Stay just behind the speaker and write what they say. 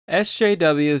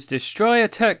SJWs destroy a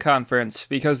tech conference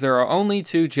because there are only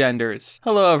two genders.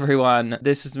 Hello everyone,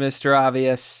 this is Mr.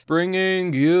 Obvious,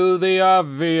 bringing you the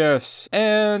obvious.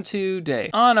 And today,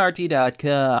 on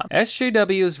RT.com,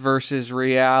 SJWs versus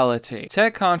reality.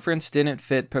 Tech conference didn't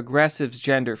fit progressives'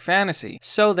 gender fantasy,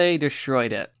 so they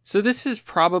destroyed it. So this is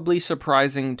probably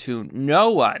surprising to no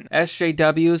one.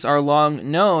 SJWs are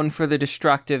long known for the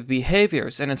destructive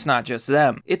behaviors, and it's not just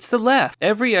them. It's the left.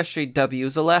 Every SJW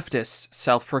is a leftist,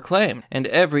 self-proclaimed, and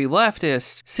every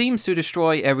leftist seems to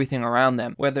destroy everything around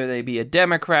them, whether they be a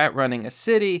Democrat running a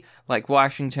city, like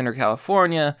Washington or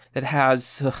California, that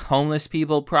has homeless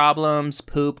people problems,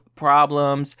 poop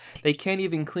problems, they can't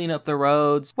even clean up the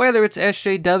roads, whether it's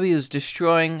SJWs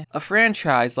destroying a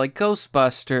franchise like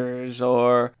Ghostbusters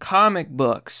or comic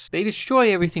books. They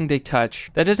destroy everything they touch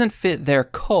that doesn't fit their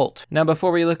cult. Now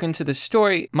before we look into the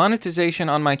story, monetization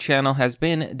on my channel has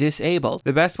been disabled.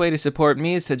 The best way to support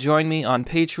me is to join me on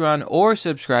Patreon or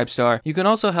Subscribestar. You can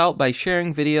also help by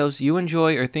sharing videos you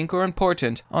enjoy or think are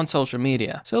important on social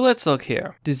media. So let's look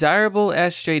here. Desirable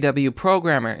SJW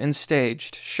programmer in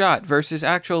staged shot versus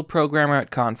actual programmer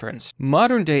at conference.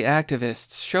 Modern day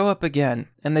activists show up again,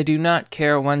 and they do not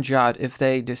care one jot if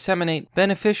they disseminate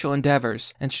beneficial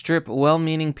endeavors and strip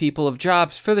well-meaning people of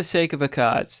jobs for the sake of a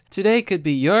cause. Today could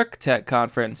be your tech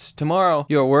conference, tomorrow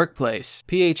your workplace.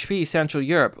 PHP Central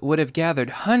Europe would have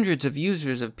gathered hundreds of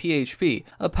users of PHP,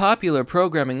 a popular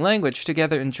programming language,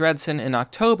 together in Dresden in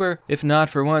October, if not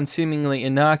for one seemingly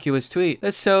innocuous tweet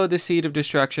that sowed the seed of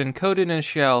destruction coated in a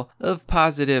shell of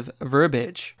positive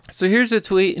verbiage. So here's a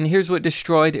tweet, and here's what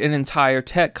destroyed an entire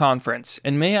tech conference.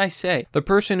 And may I say, the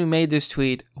person who made this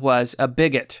tweet was a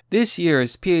bigot. This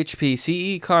year's PHP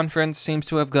CE conference seems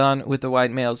to have gone with the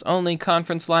white males only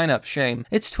conference lineup. Shame.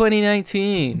 It's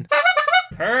 2019.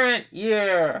 Current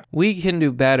year. We can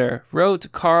do better,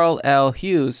 wrote Carl L.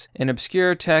 Hughes, an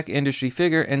obscure tech industry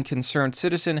figure and concerned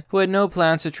citizen who had no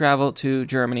plans to travel to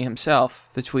Germany himself.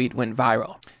 The tweet went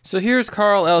viral. So here's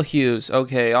Carl L. Hughes,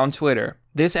 okay, on Twitter.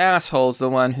 This asshole's the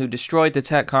one who destroyed the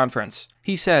tech conference.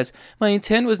 He says, "My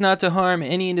intent was not to harm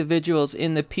any individuals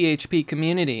in the PHP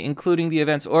community, including the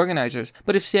event's organizers,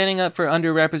 but if standing up for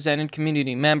underrepresented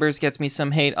community members gets me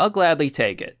some hate, I'll gladly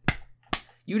take it."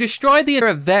 You destroyed the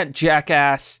event,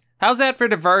 jackass. How's that for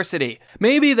diversity?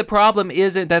 Maybe the problem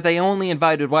isn't that they only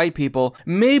invited white people.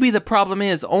 Maybe the problem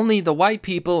is only the white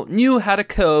people knew how to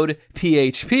code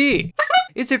PHP.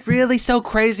 Is it really so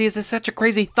crazy? Is it such a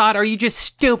crazy thought? Or are you just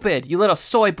stupid, you little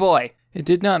soy boy? It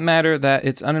did not matter that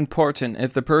it's unimportant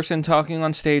if the person talking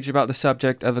on stage about the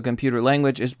subject of a computer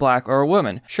language is black or a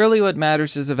woman. Surely what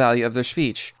matters is the value of their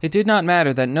speech. It did not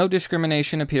matter that no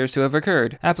discrimination appears to have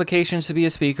occurred. Applications to be a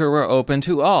speaker were open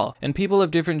to all, and people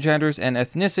of different genders and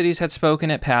ethnicities had spoken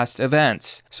at past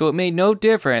events. So it made no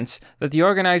difference that the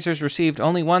organizers received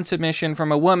only one submission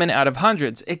from a woman out of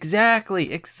hundreds. Exactly,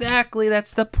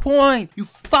 that's the point. You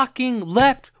fucking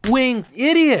left-wing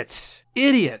idiots.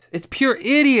 Idiot. It's pure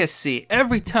idiocy.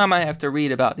 Every time I have to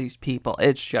read about these people,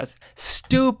 it's just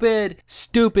stupidness.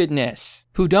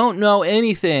 Who don't know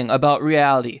anything about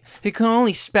reality. They can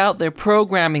only spout their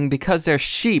programming because they're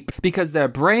sheep, because they're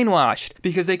brainwashed,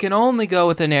 because they can only go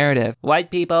with the narrative. White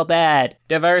people bad,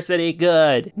 diversity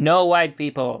good, no white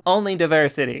people, only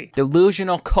diversity.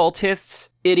 Delusional cultists,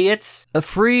 idiots. A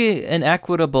free and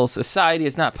equitable society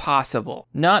is not possible.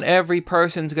 Not every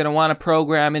person's gonna want to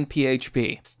program in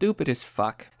PHP. Stupid as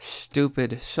fuck.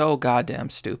 Stupid, so goddamn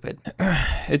stupid.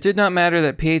 It did not matter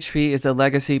that PHP is a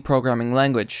legacy programming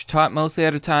language, taught mostly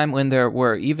at a time when there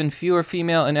were even fewer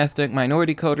female and ethnic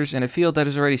minority coders in a field that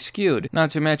is already skewed,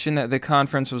 not to mention that the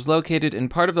conference was located in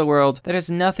part of the world that has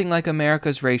nothing like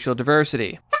America's racial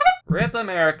diversity. RIP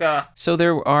America. So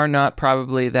there are not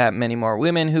probably that many more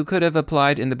women who could have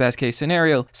applied in the best case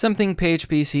scenario, something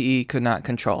PHP CE could not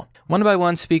control. One by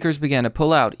one, speakers began to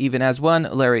pull out, even as one,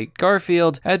 Larry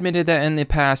Garfield, admitted that in the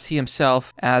past he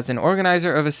himself, as an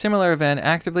organizer of a similar event,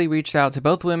 actively reached out to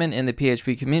both women in the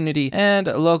PHP community and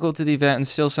local to the event and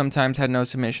still sometimes had no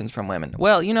submissions from women.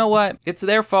 Well, you know what? It's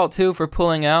their fault too for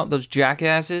pulling out, those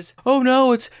jackasses. Oh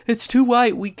no, it's too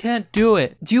white, we can't do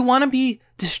it. Do you want to be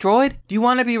destroyed? Do you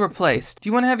want to be replaced? Do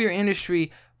you want to have your industry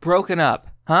broken up?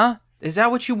 Huh? Is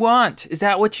that what you want? Is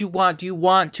that what you want? Do you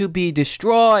want to be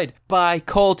destroyed by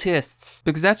cultists?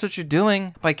 Because that's what you're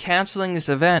doing by canceling this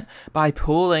event, by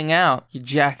pulling out, you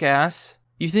jackass.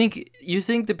 You think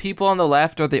the people on the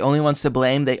left are the only ones to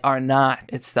blame? They are not.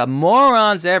 It's the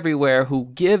morons everywhere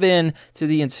who give in to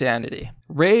the insanity.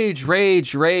 Rage,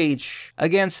 rage, rage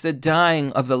against the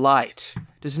dying of the light.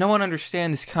 Does no one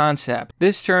understand this concept?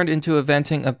 This turned into a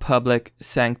venting of public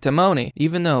sanctimony,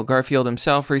 even though Garfield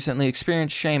himself recently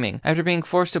experienced shaming after being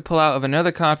forced to pull out of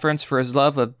another conference for his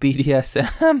love of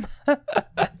BDSM.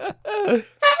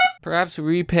 Perhaps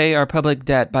repay our public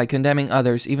debt by condemning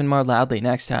others even more loudly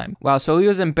next time. Wow, so he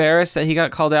was embarrassed that he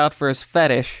got called out for his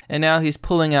fetish, and now he's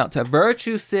pulling out to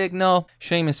virtue signal.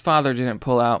 Shame his father didn't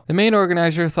pull out. The main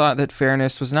organizer thought that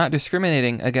fairness was not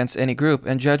discriminating against any group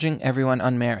and judging everyone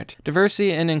on merit.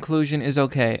 Diversity and inclusion is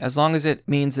okay, as long as it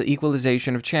means the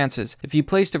equalization of chances. If you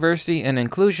place diversity and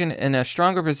inclusion in a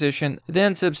stronger position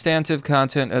than substantive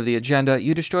content of the agenda,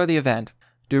 you destroy the event.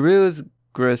 Duruz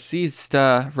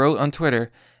Gracista wrote on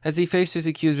Twitter, as he faced his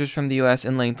accusers from the US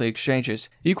in lengthy exchanges.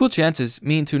 Equal chances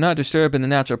mean to not disturb in the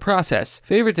natural process.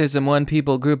 Favoritism one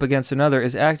people group against another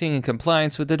is acting in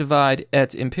compliance with the divide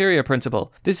et imperia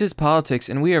principle. This is politics,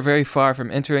 and we are very far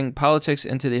from entering politics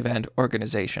into the event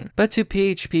organization. But to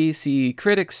PHP-CE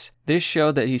critics, this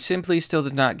showed that he simply still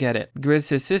did not get it.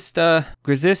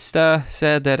 Grizista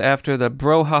said that after the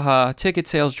brouhaha, ticket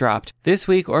sales dropped. This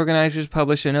week, organizers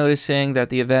published a notice saying that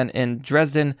the event in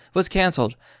Dresden was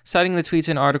canceled, citing the tweets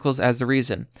and articles as the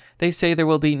reason. They say there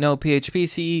will be no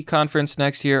PHP-CE conference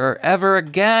next year or ever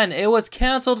again. It was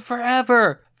canceled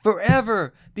forever,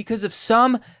 because of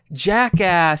some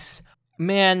jackass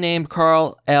man named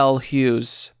Carl L.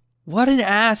 Hughes. What an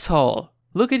asshole.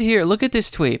 Look at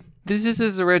this tweet. This is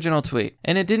his original tweet,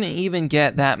 and it didn't even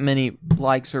get that many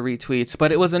likes or retweets,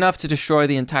 but it was enough to destroy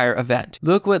the entire event.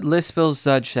 Look what Lispel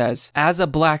Zudge says. As a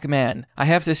black man, I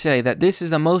have to say that this is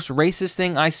the most racist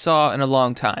thing I saw in a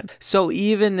long time. So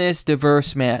even this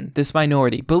diverse man, this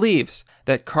minority, believes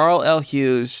that Carl L.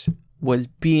 Hughes was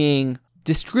being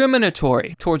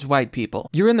discriminatory towards white people.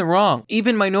 You're in the wrong.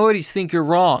 Even minorities think you're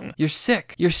wrong. You're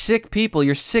sick. You're sick people.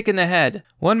 You're sick in the head.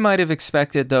 One might have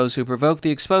expected those who provoke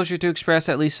the exposure to express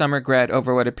at least some regret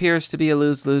over what appears to be a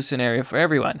lose-lose scenario for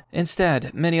everyone.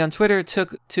 Instead, many on Twitter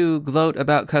took to gloat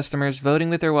about customers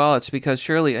voting with their wallets because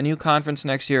surely a new conference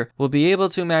next year will be able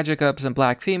to magic up some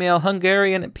black female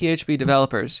Hungarian PHP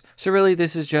developers. So really,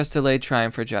 this is just delayed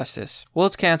triumph for justice. Well,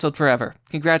 it's canceled forever.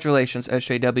 Congratulations,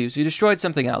 SJWs. You destroyed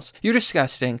something else. You're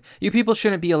disgusting. You people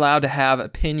shouldn't be allowed to have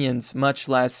opinions, much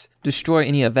less destroy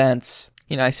any events.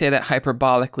 You know, I say that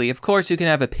hyperbolically. Of course you can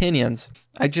have opinions.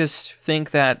 I just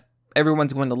think that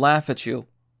everyone's going to laugh at you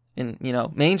in,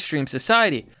 mainstream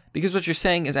society, because what you're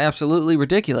saying is absolutely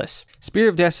ridiculous. Spear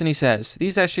of Destiny says,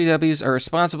 these SJWs are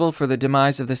responsible for the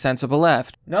demise of the sensible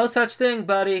left. No such thing,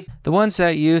 buddy. The ones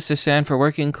that used to stand for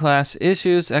working class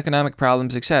issues, economic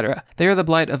problems, etc. They are the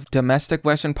blight of domestic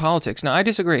Western politics. Now, I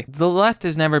disagree. The left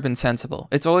has never been sensible.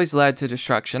 It's always led to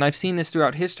destruction. I've seen this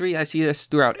throughout history. I see this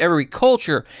throughout every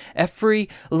culture. Every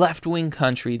left-wing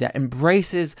country that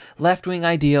embraces left-wing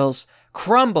ideals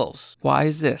crumbles. Why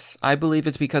is this? I believe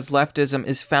it's because leftism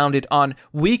is founded on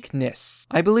weakness.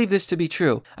 I believe this to be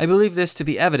true. I believe this to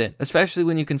be evident, especially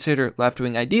when you consider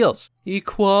left-wing ideals.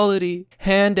 Equality,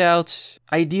 handouts,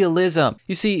 idealism.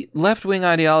 You see, left-wing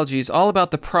ideology is all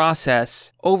about the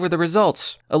process over the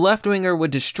results. A left-winger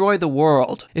would destroy the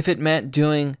world if it meant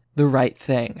doing the right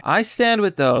thing. I stand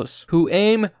with those who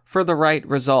aim for the right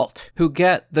result, who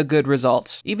get the good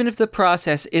results, even if the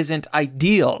process isn't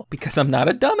ideal, because I'm not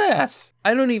a dumbass.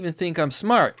 I don't even think I'm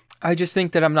smart. I just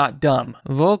think that I'm not dumb.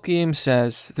 Volkim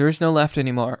says, there is no left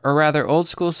anymore, or rather old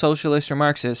school socialist or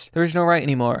Marxist. There is no right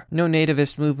anymore. No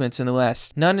nativist movements in the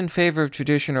West. None in favor of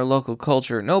tradition or local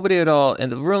culture. Nobody at all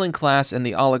in the ruling class and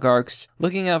the oligarchs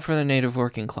looking out for the native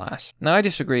working class. Now I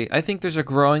disagree. I think there's a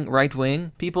growing right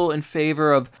wing. People in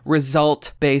favor of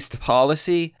result-based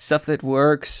policy, stuff that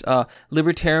works,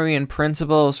 libertarian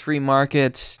principles, free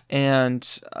markets,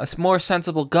 and a more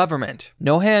sensible government.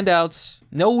 No handouts,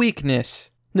 no weakness.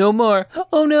 No more,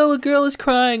 oh no, a girl is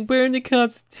crying, burn the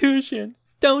Constitution.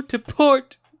 Don't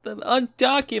deport the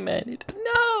undocumented.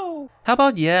 No. How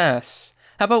about yes?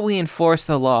 How about we enforce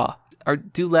the law? Or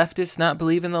do leftists not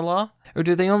believe in the law? Or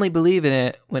do they only believe in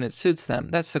it when it suits them?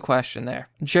 That's the question there.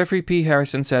 Jeffrey P.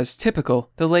 Harrison says, typical.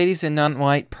 The ladies and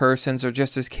non-white persons are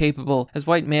just as capable as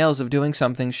white males of doing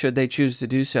something should they choose to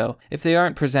do so. If they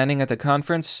aren't presenting at the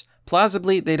conference,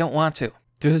 plausibly they don't want to.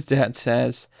 Dad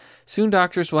says, soon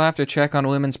doctors will have to check on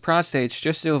women's prostates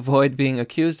just to avoid being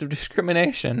accused of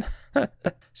discrimination.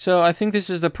 So I think this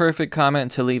is the perfect comment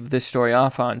to leave this story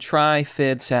off on.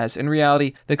 Fid says, in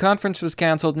reality, the conference was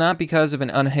canceled not because of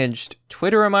an unhinged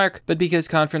Twitter remark, but because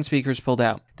conference speakers pulled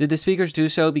out. Did the speakers do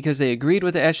so because they agreed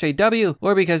with the SJW,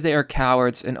 or because they are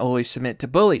cowards and always submit to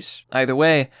bullies? Either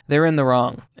way, they're in the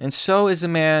wrong. And so is a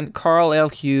man, Carl L.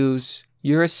 Hughes.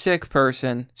 You're a sick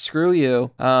person. Screw you.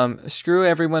 Screw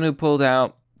everyone who pulled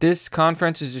out. This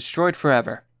conference is destroyed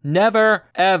forever. Never,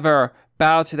 ever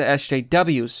bow to the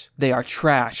SJWs. They are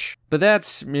trash. But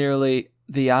that's merely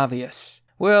the obvious.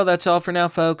 Well, that's all for now,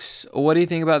 folks. What do you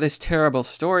think about this terrible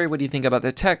story? What do you think about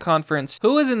the tech conference?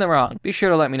 Who is in the wrong? Be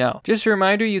sure to let me know. Just a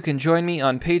reminder, you can join me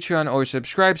on Patreon or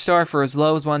Subscribestar for as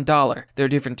low as $1. There are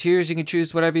different tiers. You can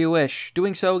choose whatever you wish.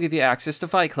 Doing so will give you access to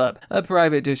Fight Club, a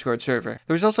private Discord server.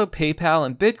 There's also PayPal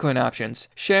and Bitcoin options.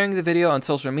 Sharing the video on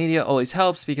social media always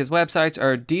helps because websites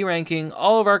are deranking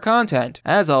all of our content.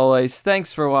 As always,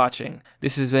 thanks for watching.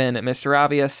 This has been Mr.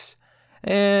 Obvious,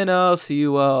 and I'll see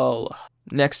you all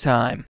next time.